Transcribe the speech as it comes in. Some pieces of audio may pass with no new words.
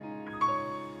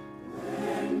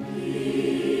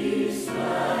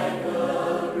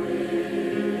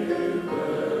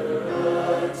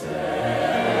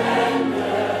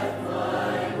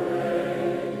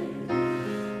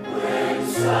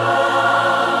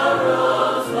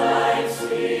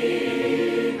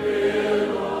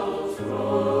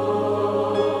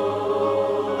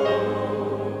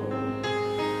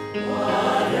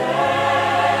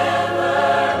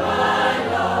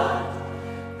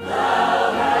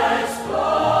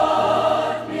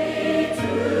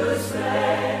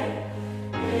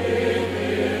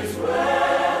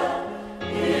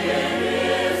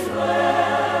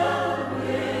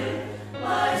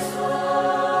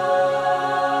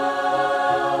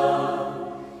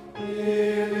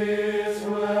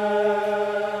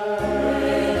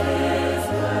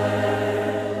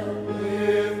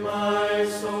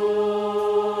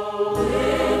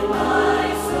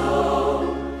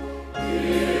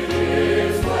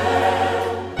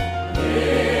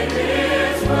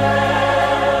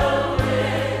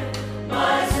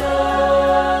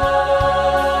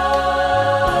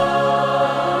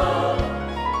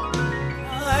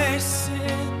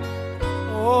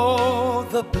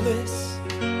the bliss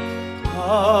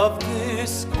of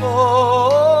this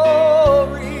glorious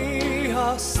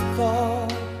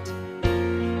thought.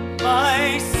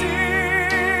 My sin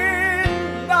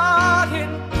not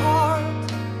in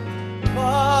part,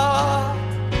 but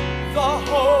the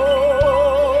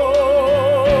whole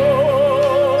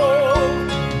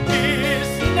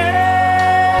is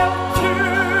nailed to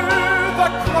the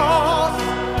cross,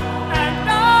 and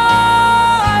I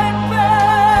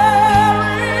bear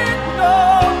it no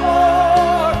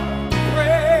more.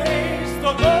 Praise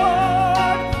the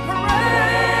Lord,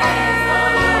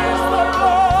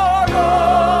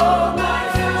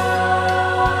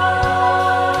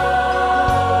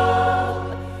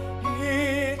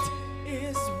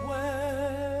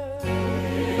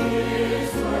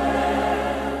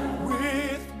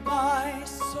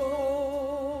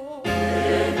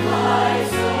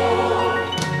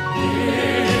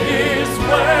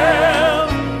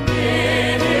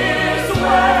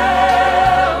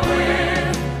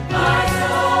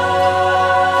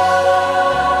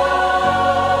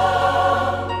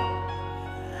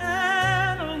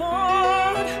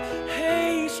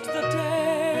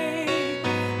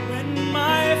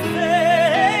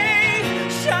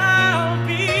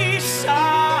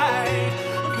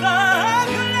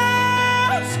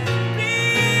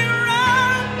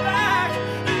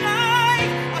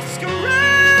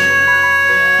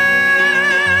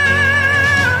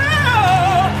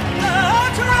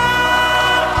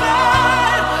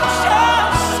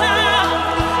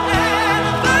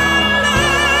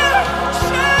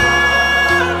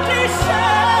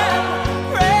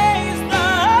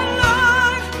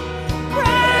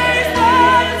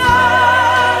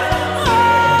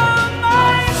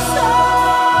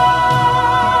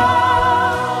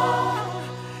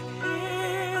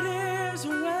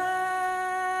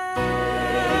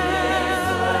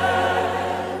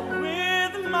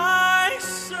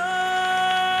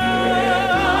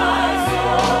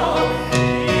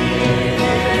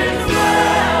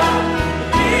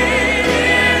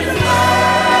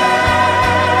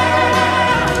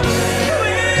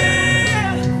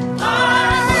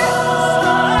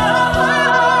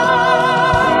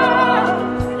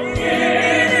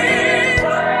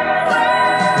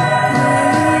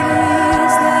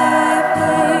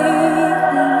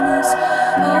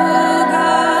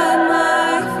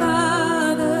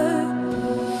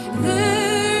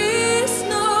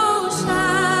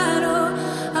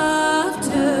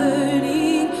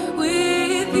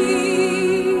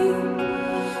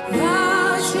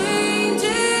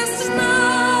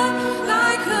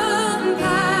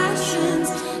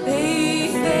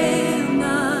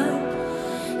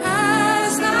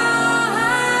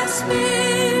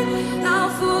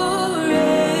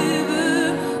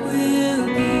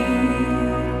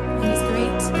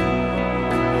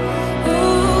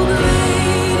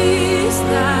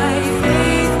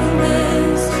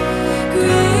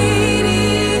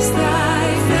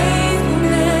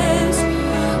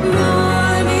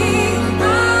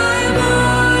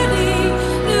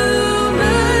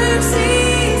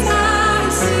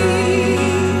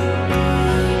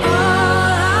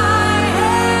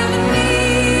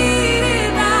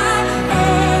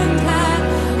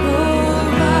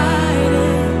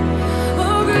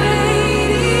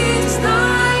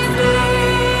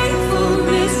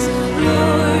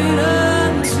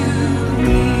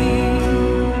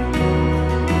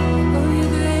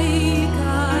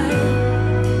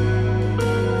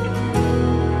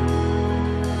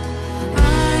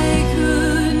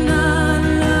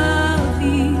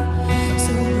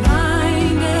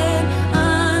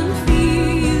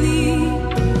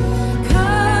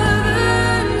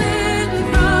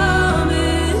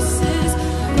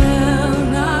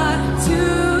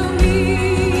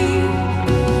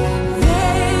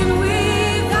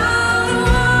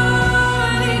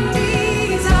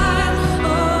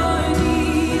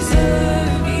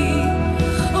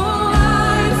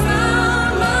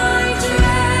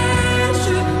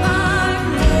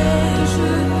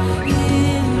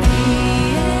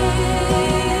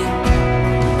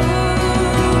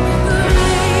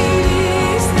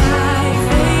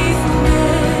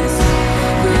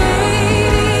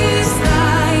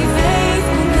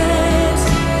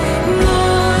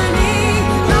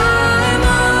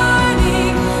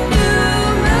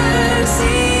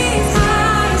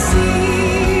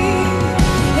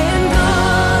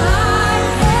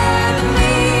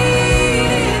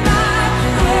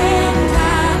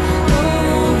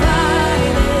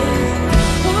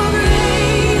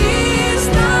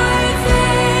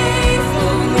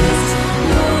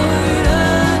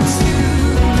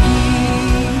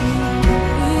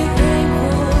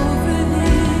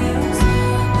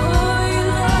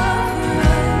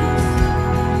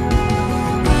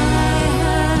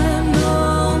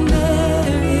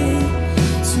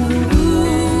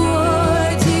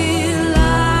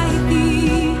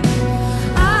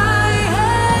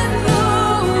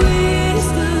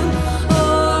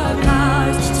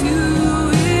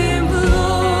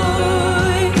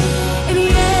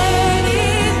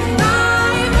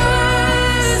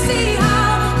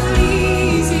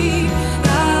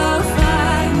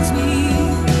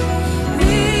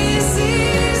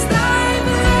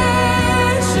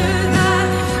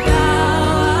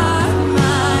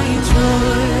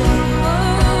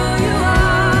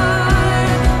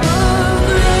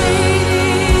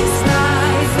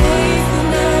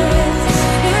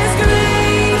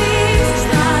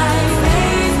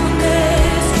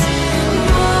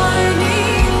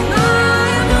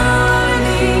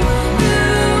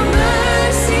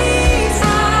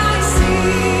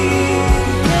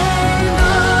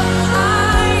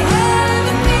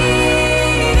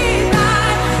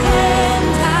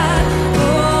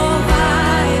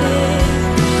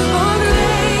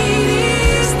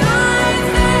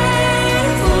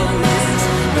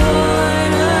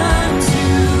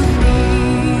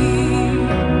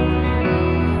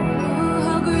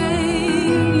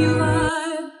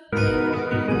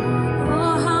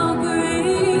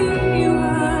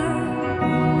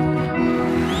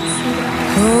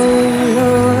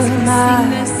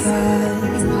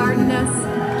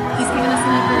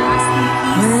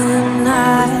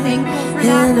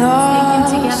 and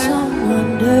awesome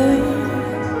wonder.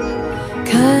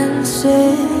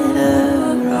 Consider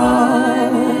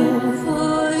all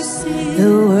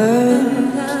the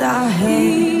words thy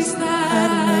hands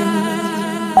had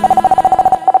made.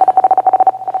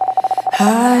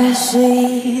 I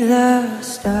see the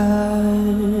stars,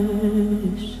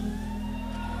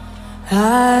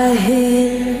 I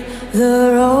hear the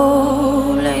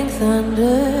rolling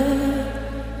thunder.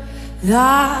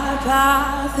 Thy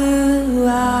power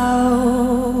throughout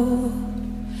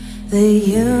the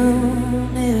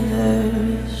universe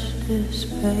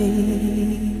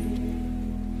displayed.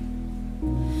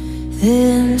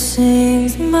 Then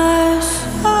sings my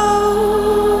soul,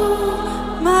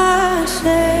 my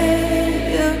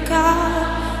Savior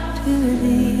God, to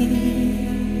thee.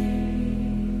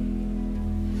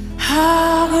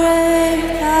 How great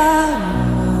thou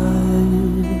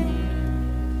art,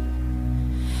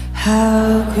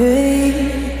 how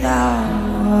great thou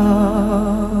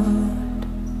art.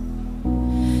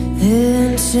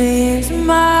 Then sings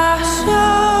my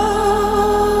soul,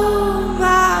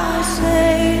 my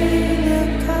Savior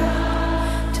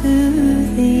God, to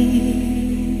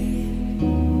thee.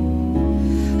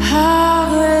 How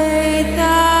great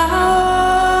thou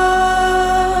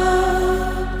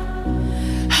art,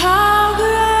 how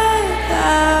great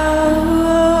thou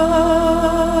art.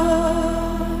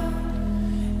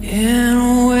 And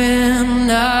when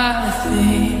I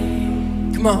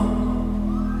think, come on,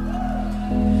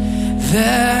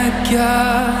 that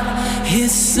God,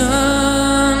 His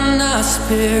Son, our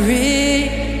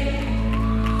Spirit,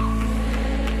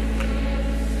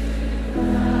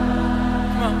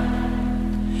 come on,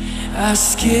 I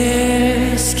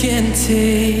scarce can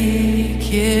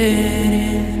take it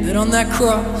in. That on that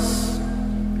cross,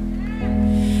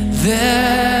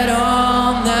 that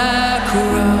on that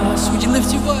cross, would you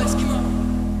lift your voice? Come on.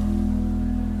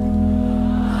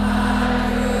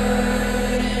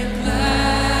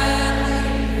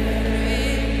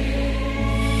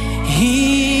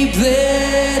 He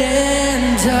bled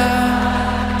and died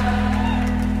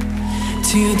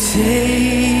to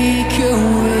take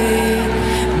away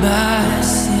my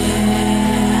sin.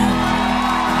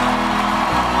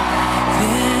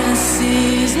 This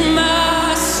is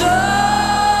my soul,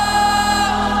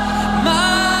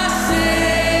 my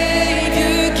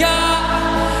Savior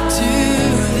God, to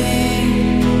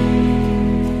thee.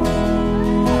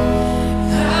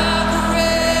 How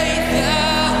great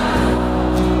thou art,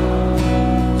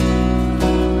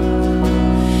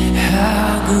 how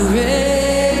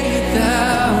great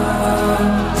thou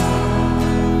art.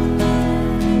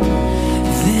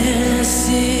 This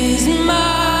is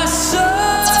my soul,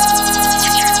 my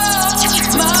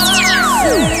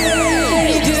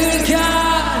Savior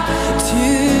God, to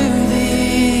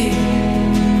thee.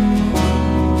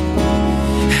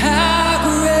 How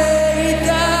great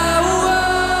thou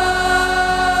art,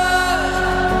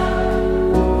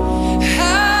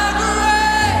 how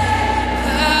great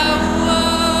thou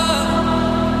art.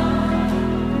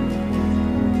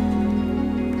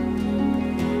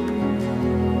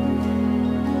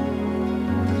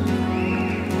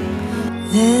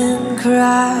 Then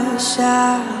Christ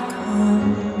shall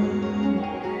come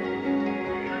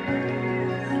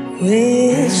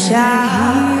with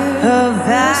shout of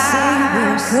acclamation.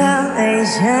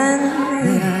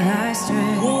 Thy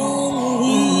strength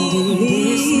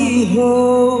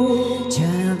behold,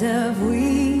 child of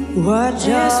we, what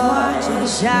joy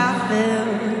shall fill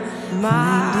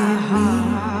my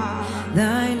heart,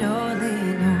 thine only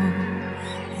know.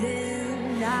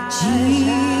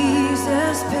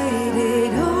 Jesus paid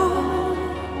it all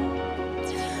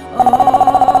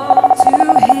to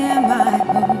Him I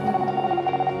owe.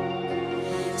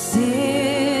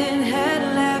 Sin had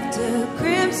left a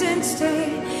crimson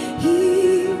stain, He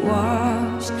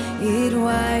washed it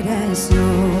white as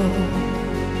snow.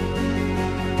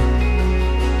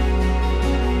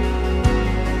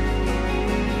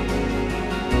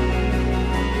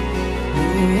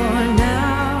 Oh,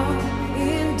 now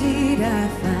indeed I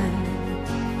find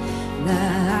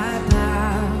thy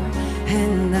power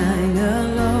and thine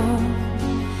alone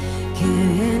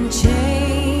can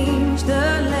change the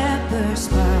leper's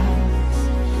spots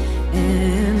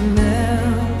and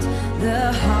melt the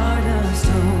heart of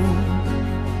stone.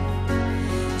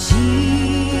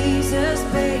 Jesus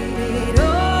paid it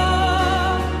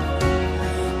all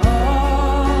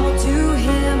to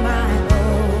Him I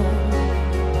owe.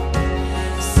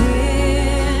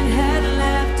 Sin had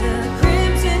left a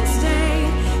crimson stain,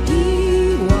 He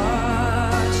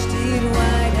washed it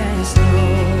white as snow.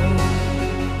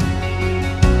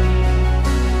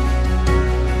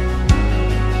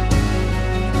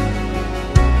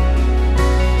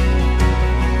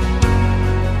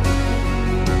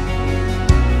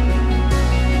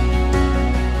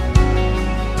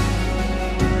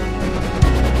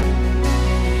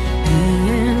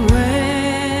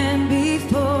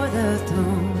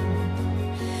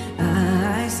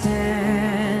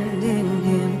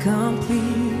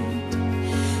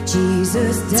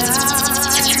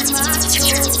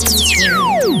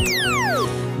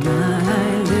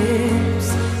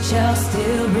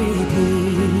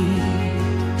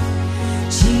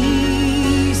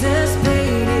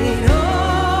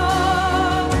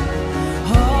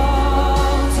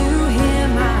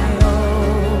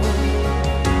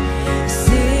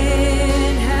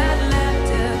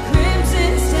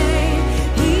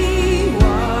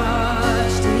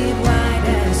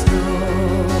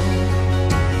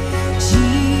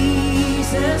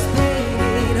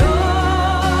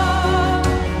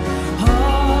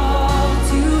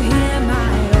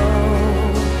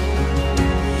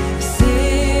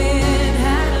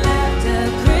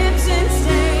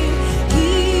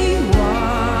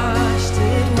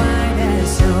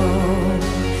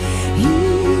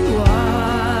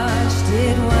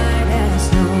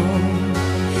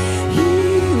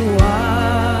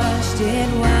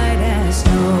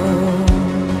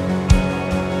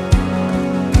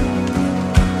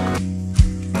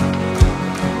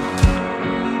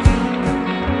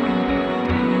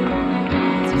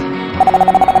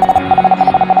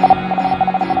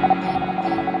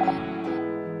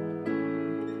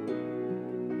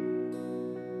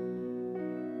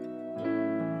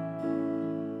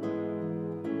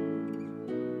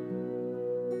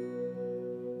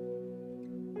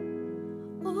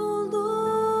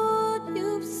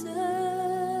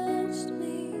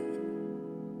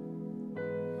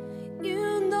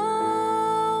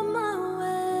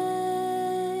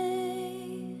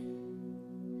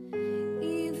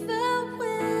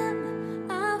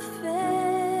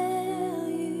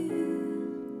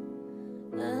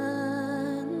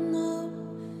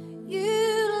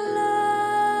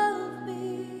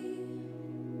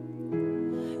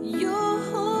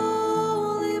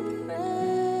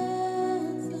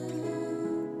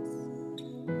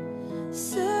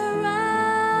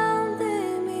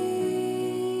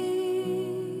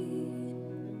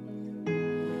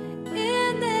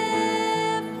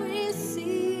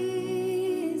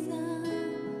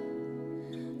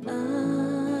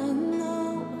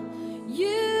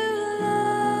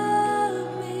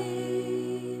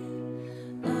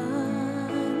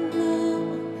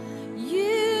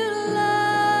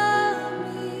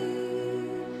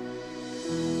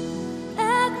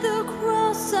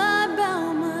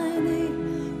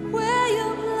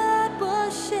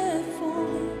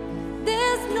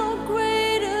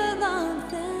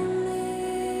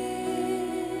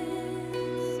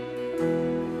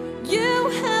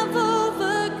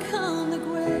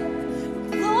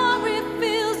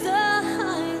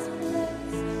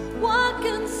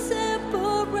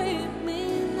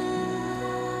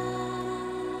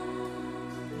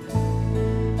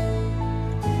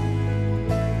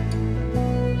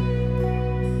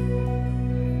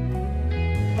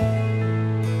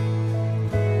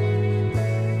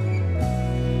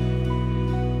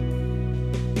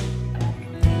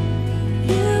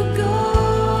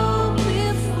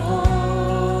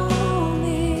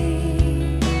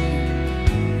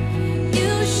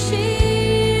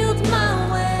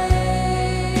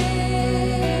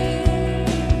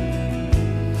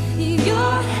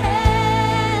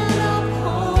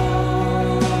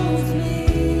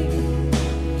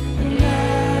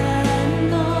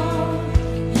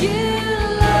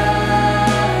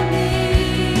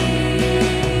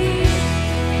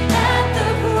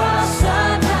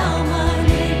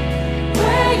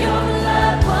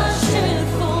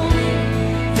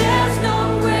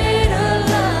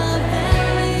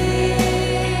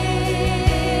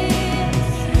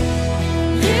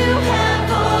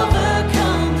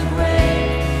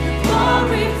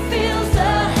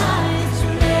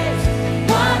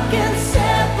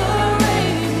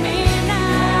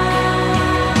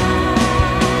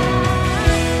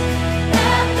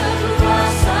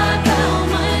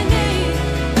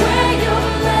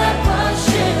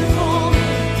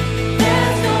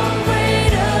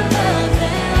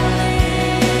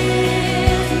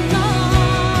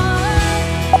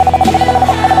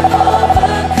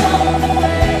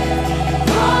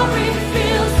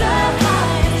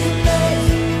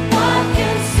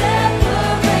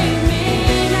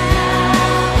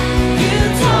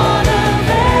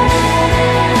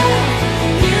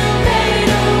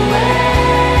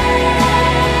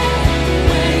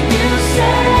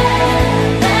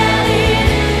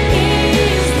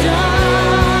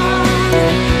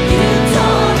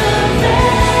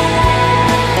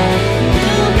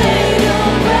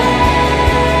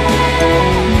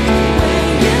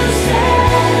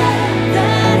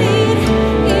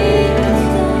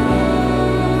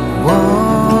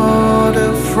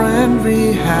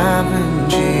 we have in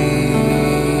Jesus,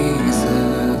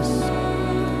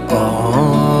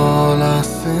 all our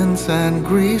sins and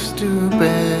griefs to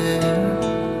bear.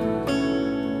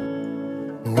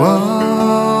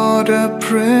 What a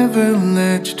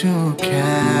privilege to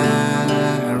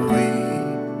carry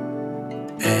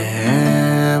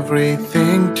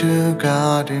everything to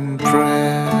God in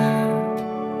prayer.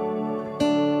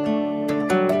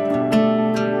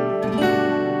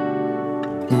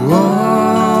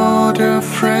 What a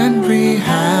friend we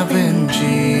have in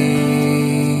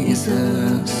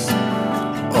Jesus,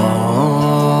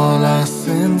 all our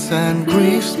sins and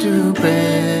griefs to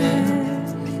bear.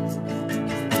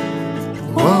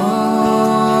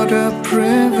 What a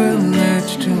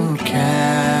privilege to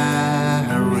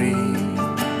carry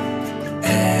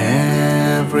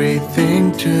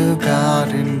everything to God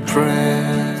in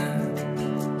prayer.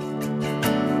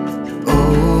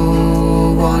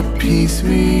 Oh, what peace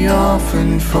we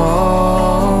often forfeit.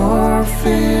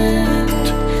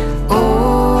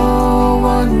 Oh,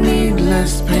 what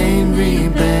needless pain we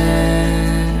bear.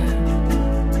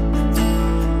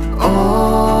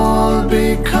 All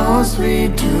because we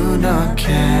do not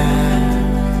carry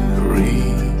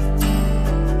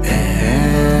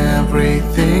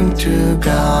everything to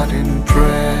God in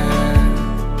prayer.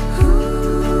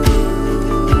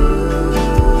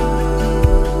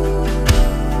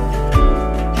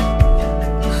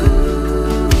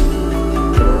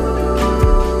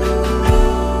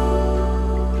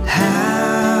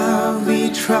 Have we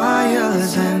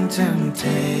trials and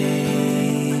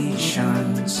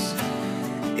temptations?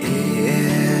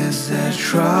 Is there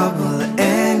trouble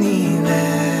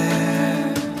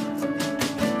anywhere?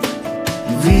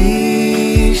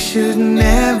 We should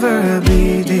never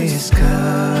be discouraged.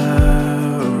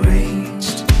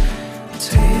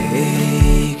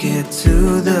 Take it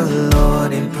to the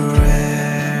Lord in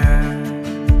prayer.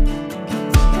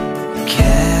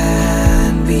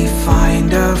 Can we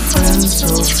find a friend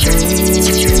so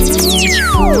faithful,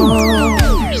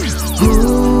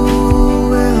 who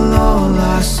will all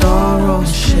our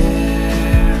sorrows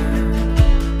share?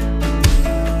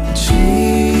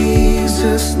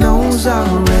 Jesus knows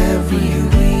our every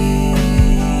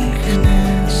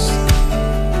weakness.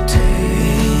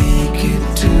 Take it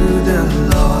to the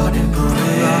Lord in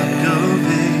prayer. Rock of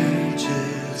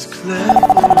ages,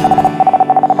 clever,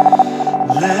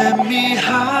 let me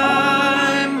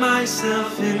hide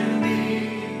myself in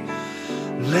thee.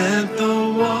 Let the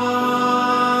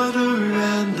water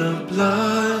and the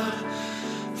blood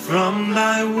from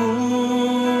thy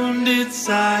wounded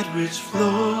side which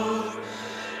flow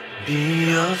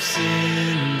be of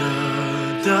sin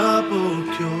the double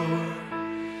cure.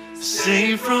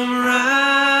 Save from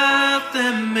wrath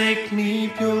and make me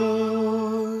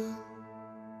pure.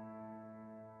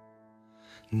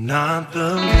 Not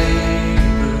the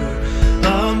labor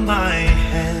of my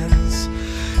hands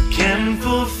can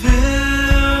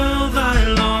fulfill thy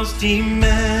law's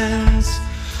demands.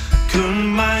 Could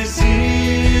my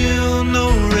zeal no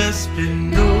respite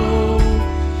know?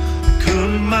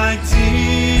 Could my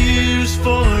tears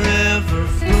forever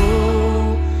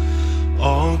flow?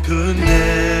 All could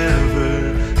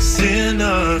never sin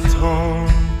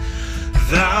atone.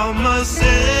 Thou must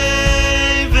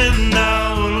save, and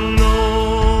thou alone.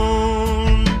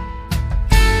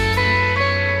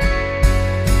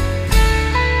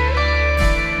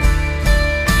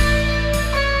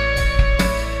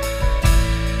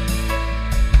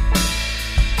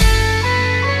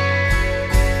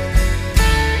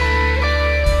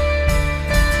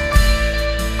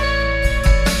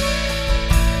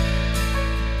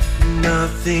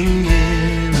 Nothing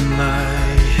in my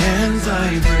hands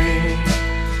I bring,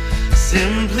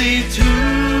 simply to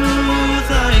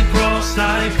thy cross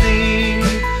I cling.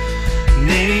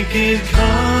 Naked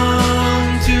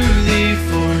come to thee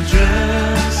for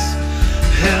dress,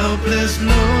 helpless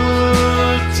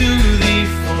look to thee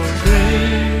for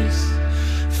grace.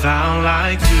 Found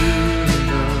like to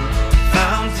the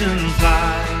fountain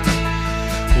fly,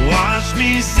 watch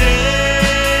me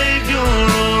save your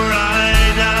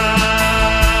right eye.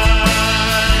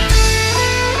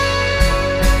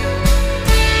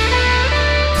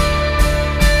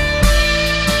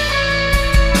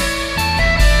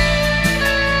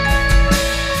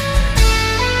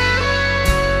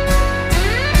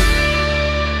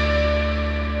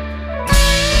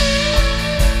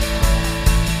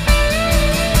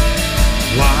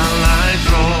 While I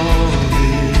draw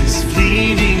this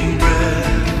fleeting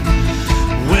breath,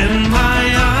 when my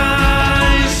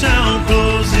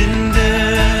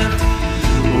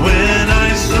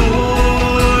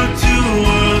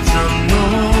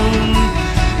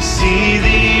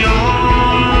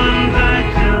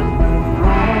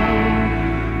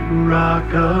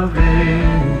of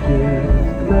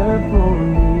ages left for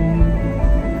me.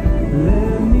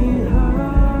 Let me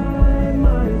hide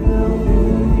myself in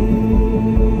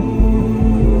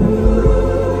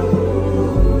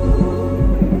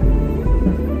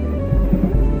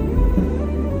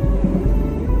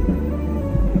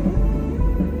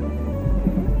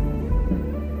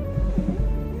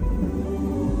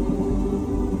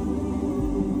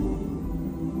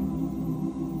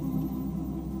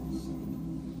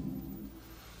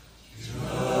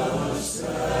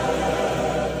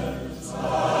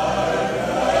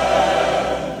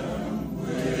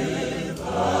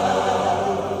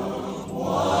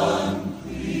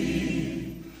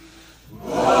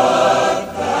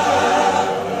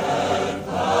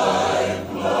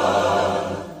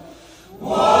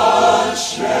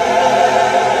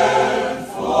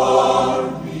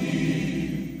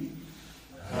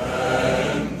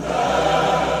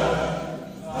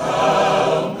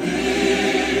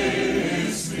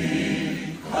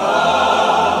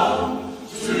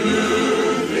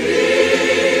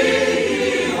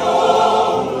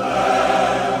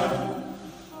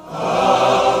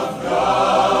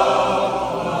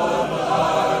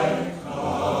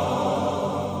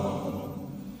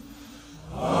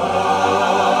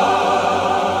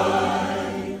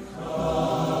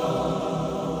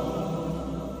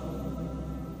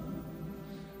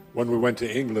When we went to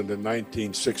England in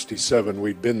 1967,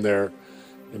 we'd been there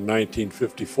in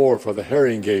 1954 for the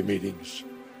Haringey meetings.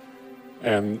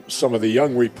 And some of the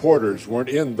young reporters weren't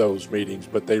in those meetings,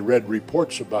 but they read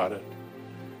reports about it.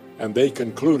 And they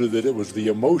concluded that it was the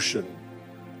emotion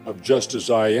of Just As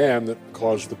I Am that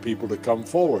caused the people to come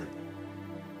forward.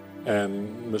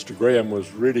 And Mr. Graham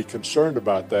was really concerned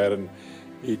about that. And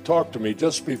he talked to me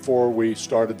just before we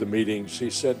started the meetings. He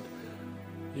said,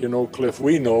 you know, Cliff,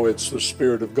 we know it's the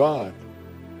Spirit of God.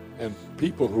 And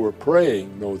people who are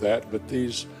praying know that, but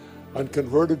these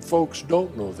unconverted folks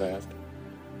don't know that.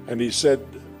 And he said,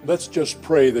 let's just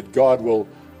pray that God will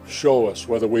show us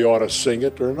whether we ought to sing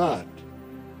it or not.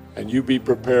 And you be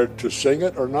prepared to sing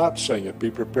it or not sing it. Be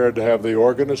prepared to have the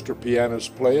organist or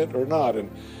pianist play it or not.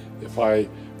 And if I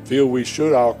feel we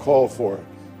should, I'll call for it.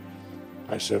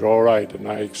 I said, all right. And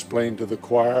I explained to the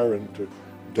choir and to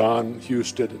Don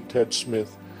Husted and Ted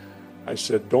Smith, I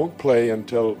said, don't play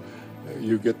until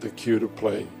you get the cue to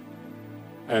play.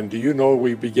 And do you know,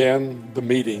 we began the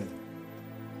meeting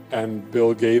and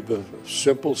Bill gave the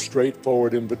simple,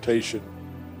 straightforward invitation.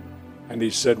 And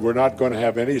he said, we're not going to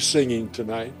have any singing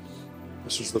tonight.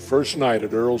 This is the first night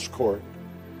at Earl's Court.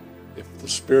 If the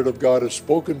Spirit of God has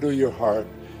spoken to your heart,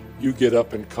 you get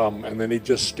up and come. And then he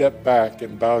just stepped back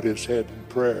and bowed his head in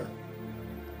prayer.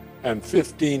 And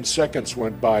 15 seconds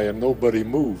went by and nobody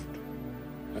moved.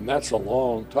 And that's a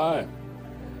long time.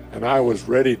 And I was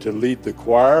ready to lead the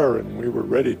choir and we were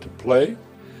ready to play.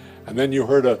 And then you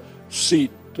heard a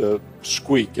seat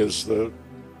squeak as the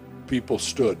people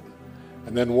stood.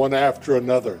 And then one after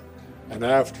another and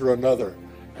after another.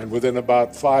 And within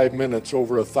about 5 minutes,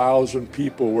 over 1,000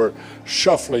 people were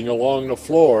shuffling along the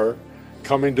floor,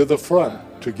 coming to the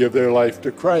front to give their life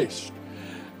to Christ.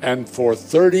 And for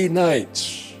 30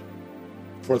 nights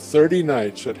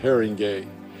at Haringey,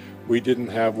 we didn't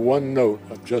have one note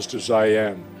of Just As I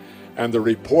Am. And the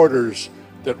reporters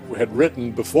that had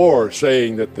written before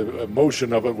saying that the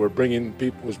emotion of it was bringing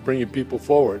people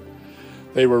forward,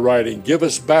 they were writing, give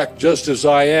us back Just As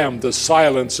I Am, the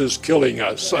silence is killing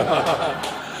us.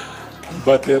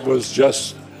 But it was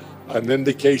just an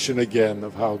indication again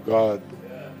of how God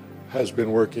has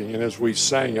been working. And as we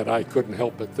sang it, I couldn't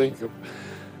help but think of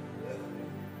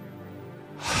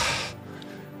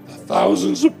the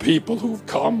thousands of people who've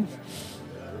come.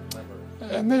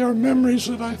 And they are memories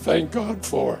that I thank God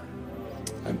for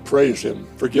and praise Him.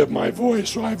 Forgive my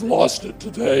voice, I've lost it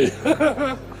today.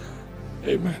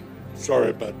 Amen.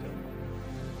 Sorry about that.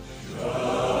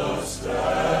 Just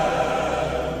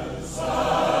as I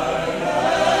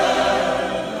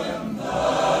am,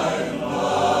 thy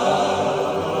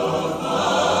love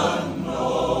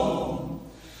unknown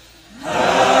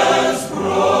has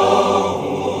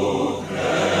broken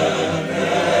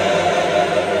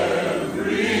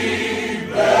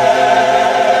every barrier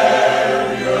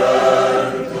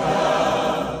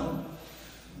down.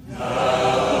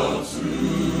 Now to me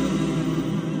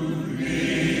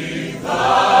thine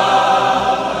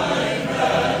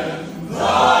and thine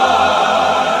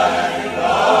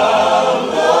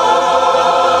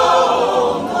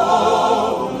alone, O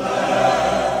land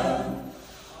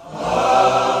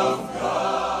of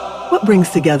God. What brings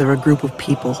together a group of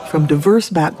people from diverse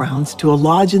backgrounds to a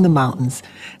lodge in the mountains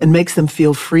and makes them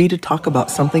feel free to talk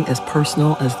about something as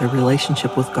personal as their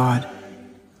relationship with God?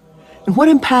 And what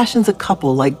impassions a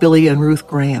couple like Billy and Ruth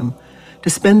Graham to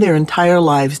spend their entire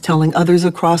lives telling others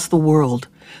across the world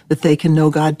that they can know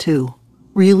God too,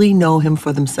 really know him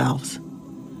for themselves?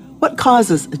 What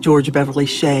causes a George Beverly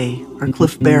Shea or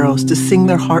Cliff Barrows to sing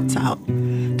their hearts out,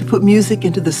 to put music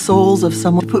into the souls of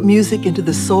someone, put music into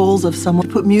the souls of someone,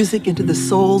 put music into the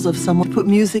souls of someone, put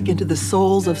music into the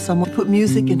souls of someone, put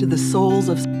music into the souls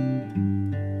of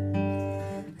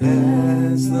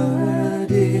As the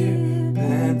deer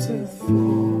panteth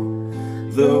for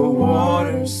the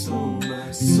water, so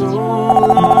my soul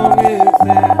longeth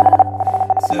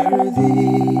after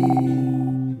thee.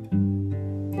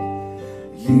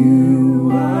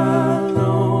 You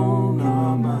alone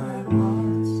are my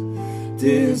heart's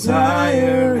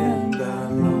desire, and I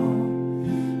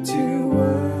long to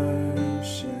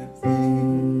worship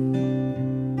thee.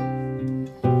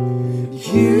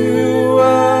 You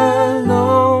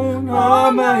alone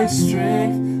are my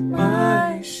strength,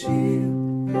 my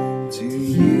shield. To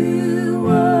you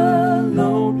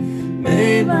alone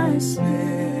may my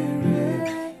spirit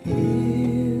yield.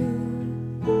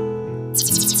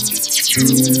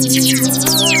 You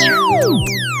alone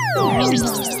are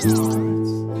my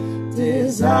heart's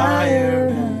desire,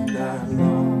 and I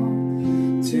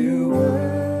long to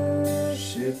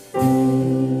worship thee.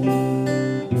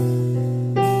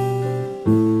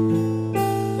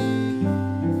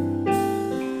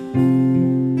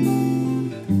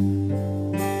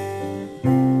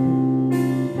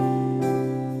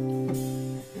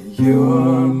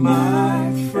 You're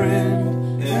my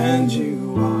friend, and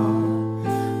you are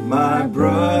my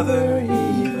brother,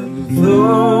 even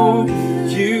though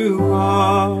you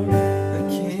are the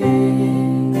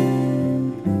king.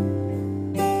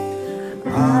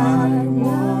 I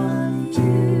want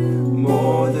you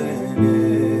more than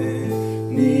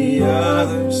any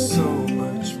other, so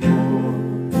much more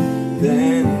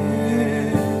than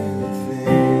anything.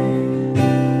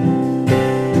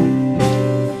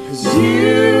 'Cause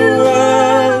you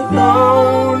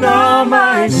alone are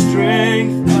my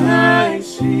strength, my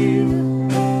shield.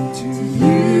 To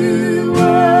you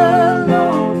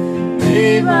alone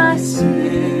may my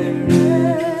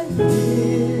spirit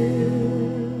yield.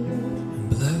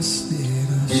 Blessed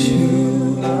assurance,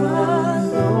 you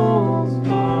alone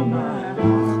are my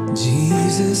heart,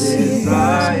 Jesus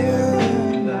desire,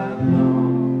 and I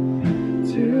long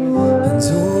to worship. And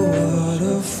oh, what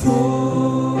a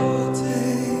foretaste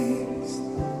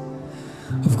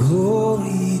of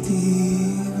glory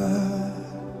divine,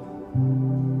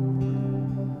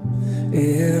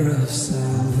 heir of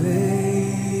salvation,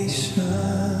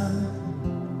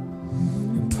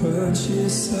 and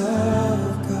purchase of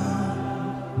God,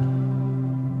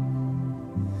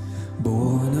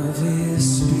 born of his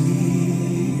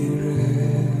spirit,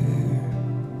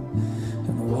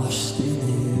 and washed in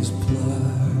his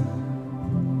blood.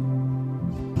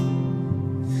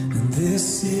 And this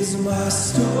is my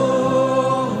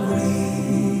story,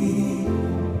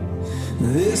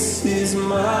 this is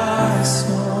my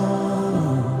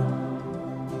song,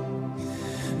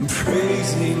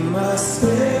 praising my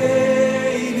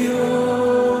Savior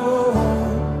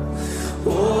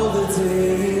all the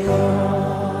day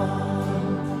long.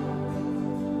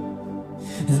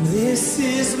 And this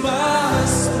is my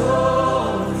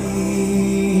story,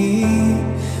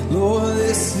 Lord,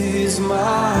 this is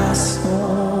my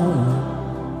song,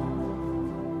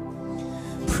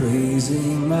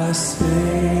 praising my Savior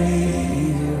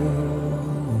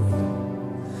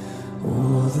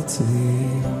all the day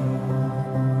long,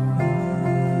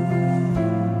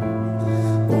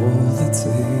 all the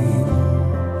day long,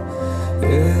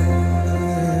 yeah,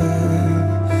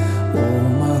 all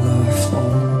my life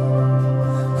long.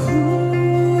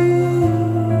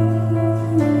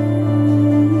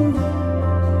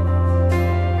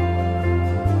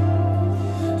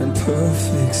 And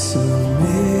perfect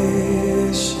submission,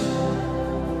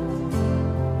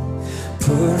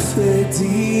 perfect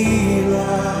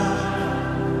delight,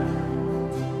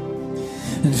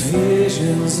 and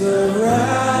visions of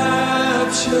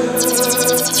rapture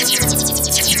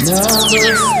now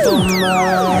burst on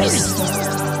my sight.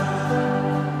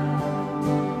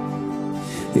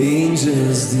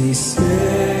 Angels descending,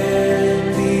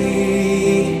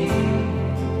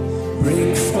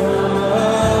 bring from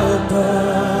above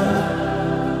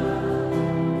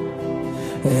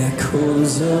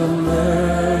echoes of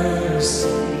mercy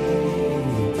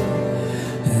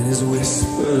and his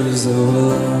whispers of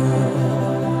love.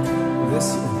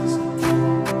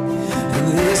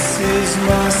 This is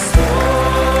my story,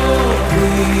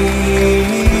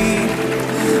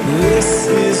 this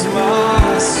is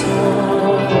my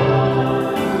song,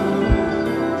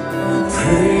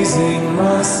 praising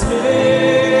my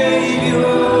Savior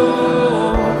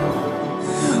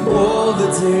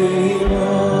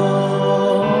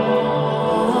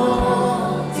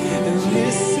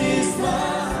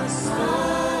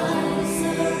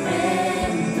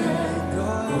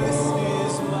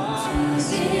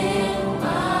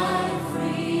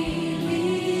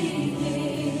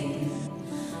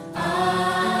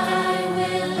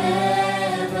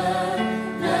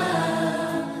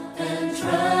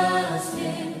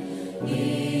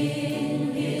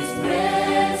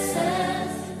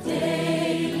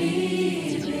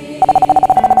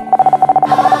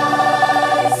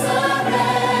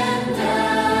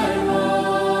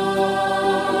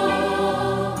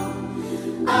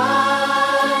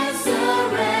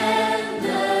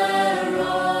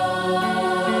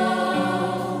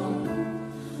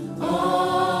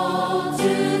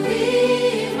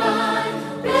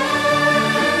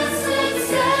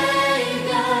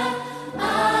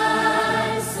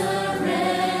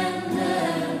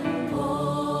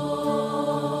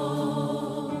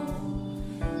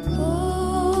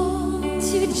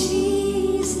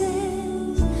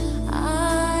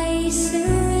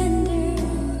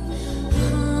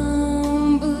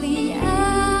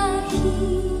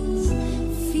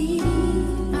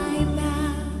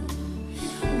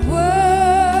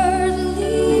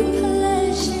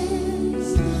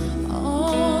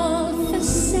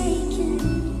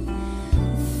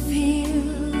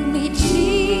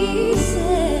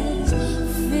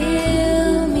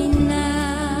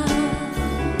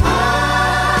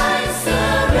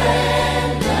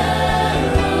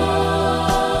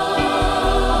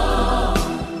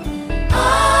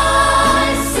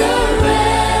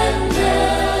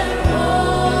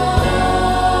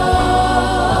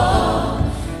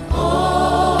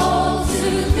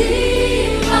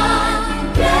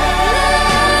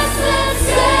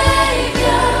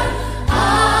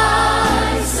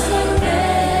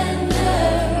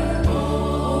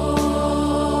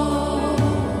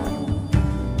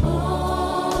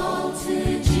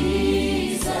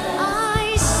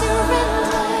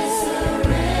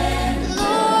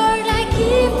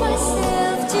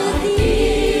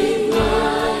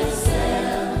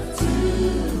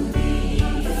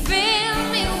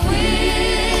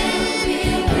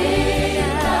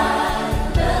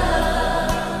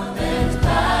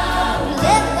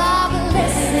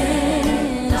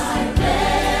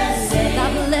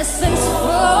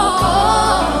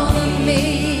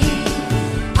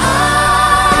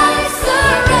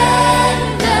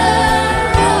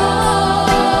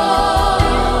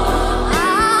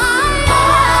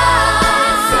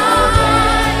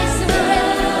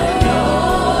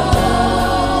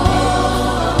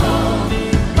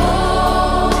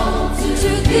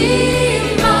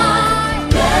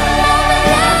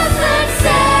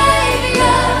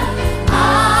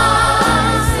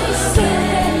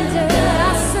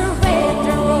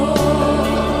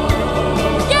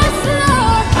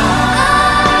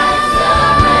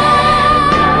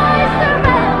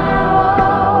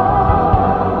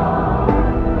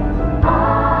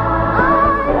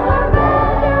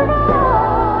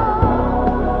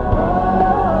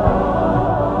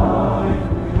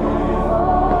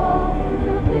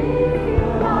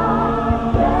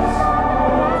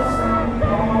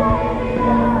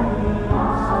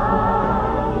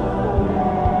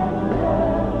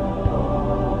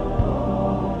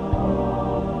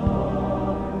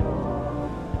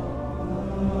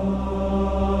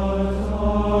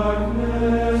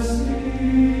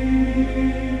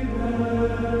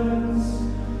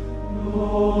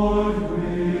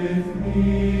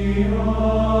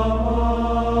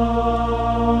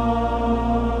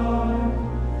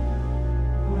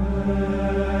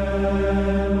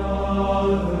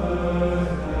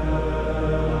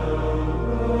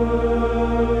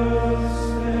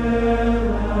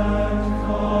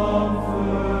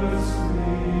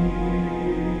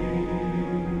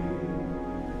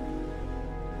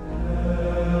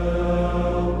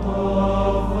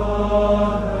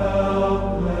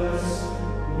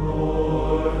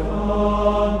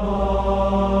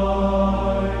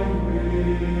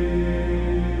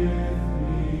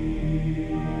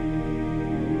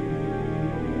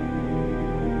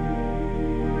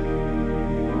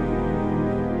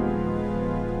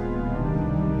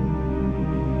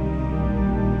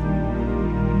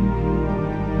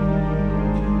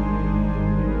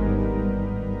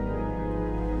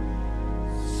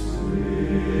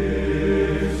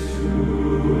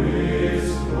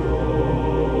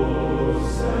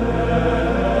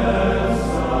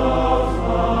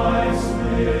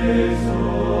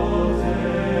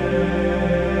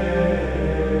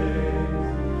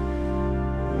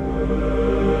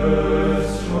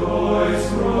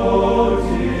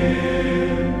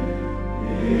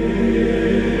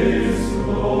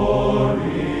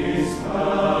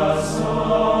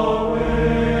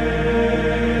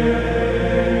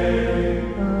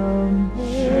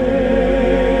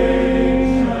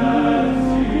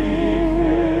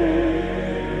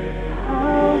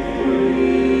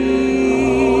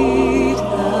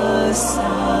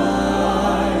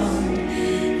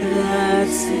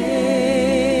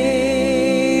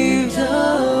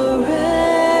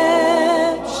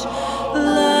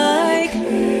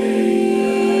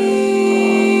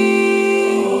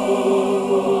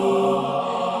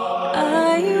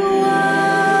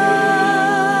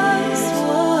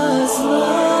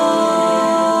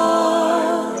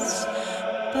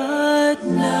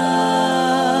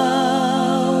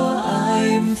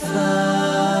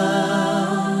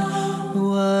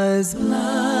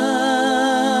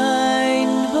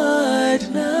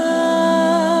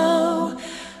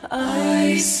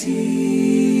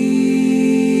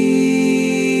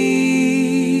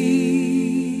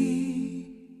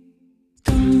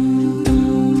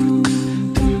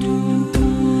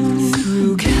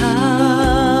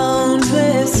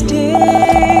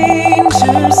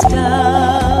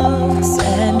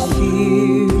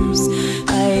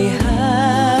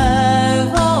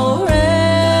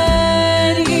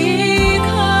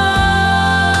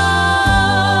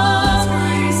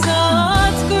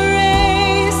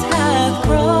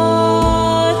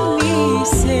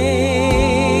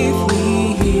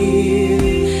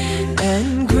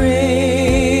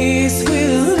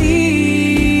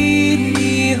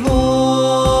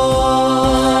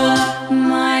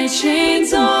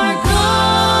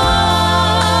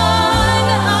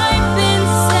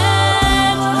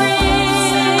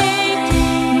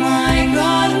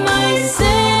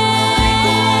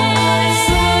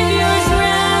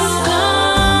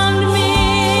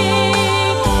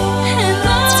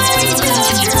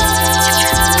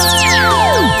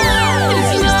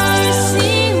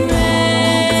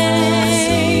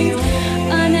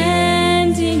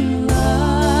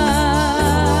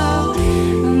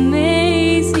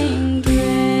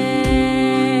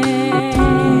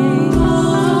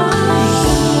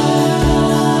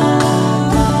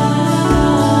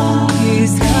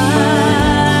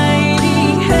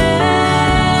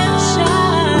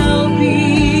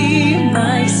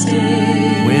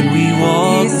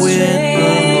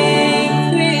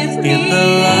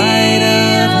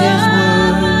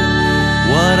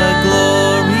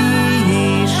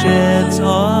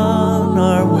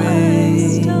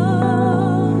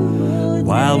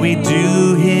while we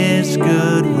do His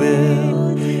good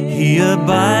will. He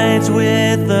abides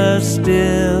with us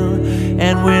still,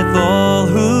 and with all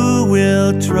who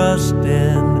will trust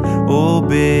and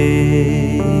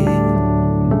obey.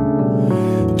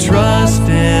 Trust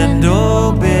and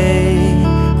obey,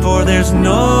 for there's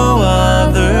no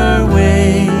other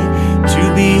way to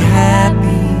be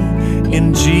happy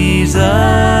in Jesus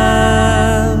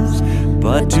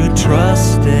but to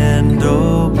trust and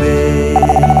obey.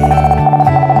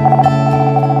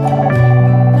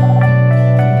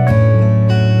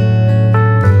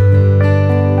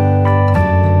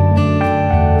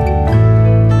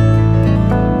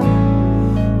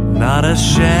 Not a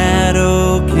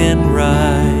shadow can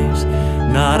rise,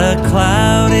 not a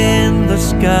cloud in the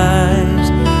skies,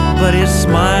 but His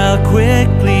smile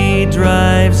quickly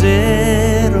drives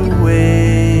it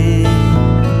away.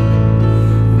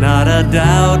 Not a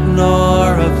doubt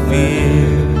nor a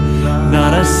fear,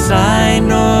 not a sign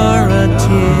nor a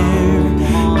tear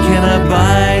can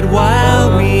abide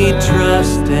while we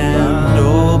trust and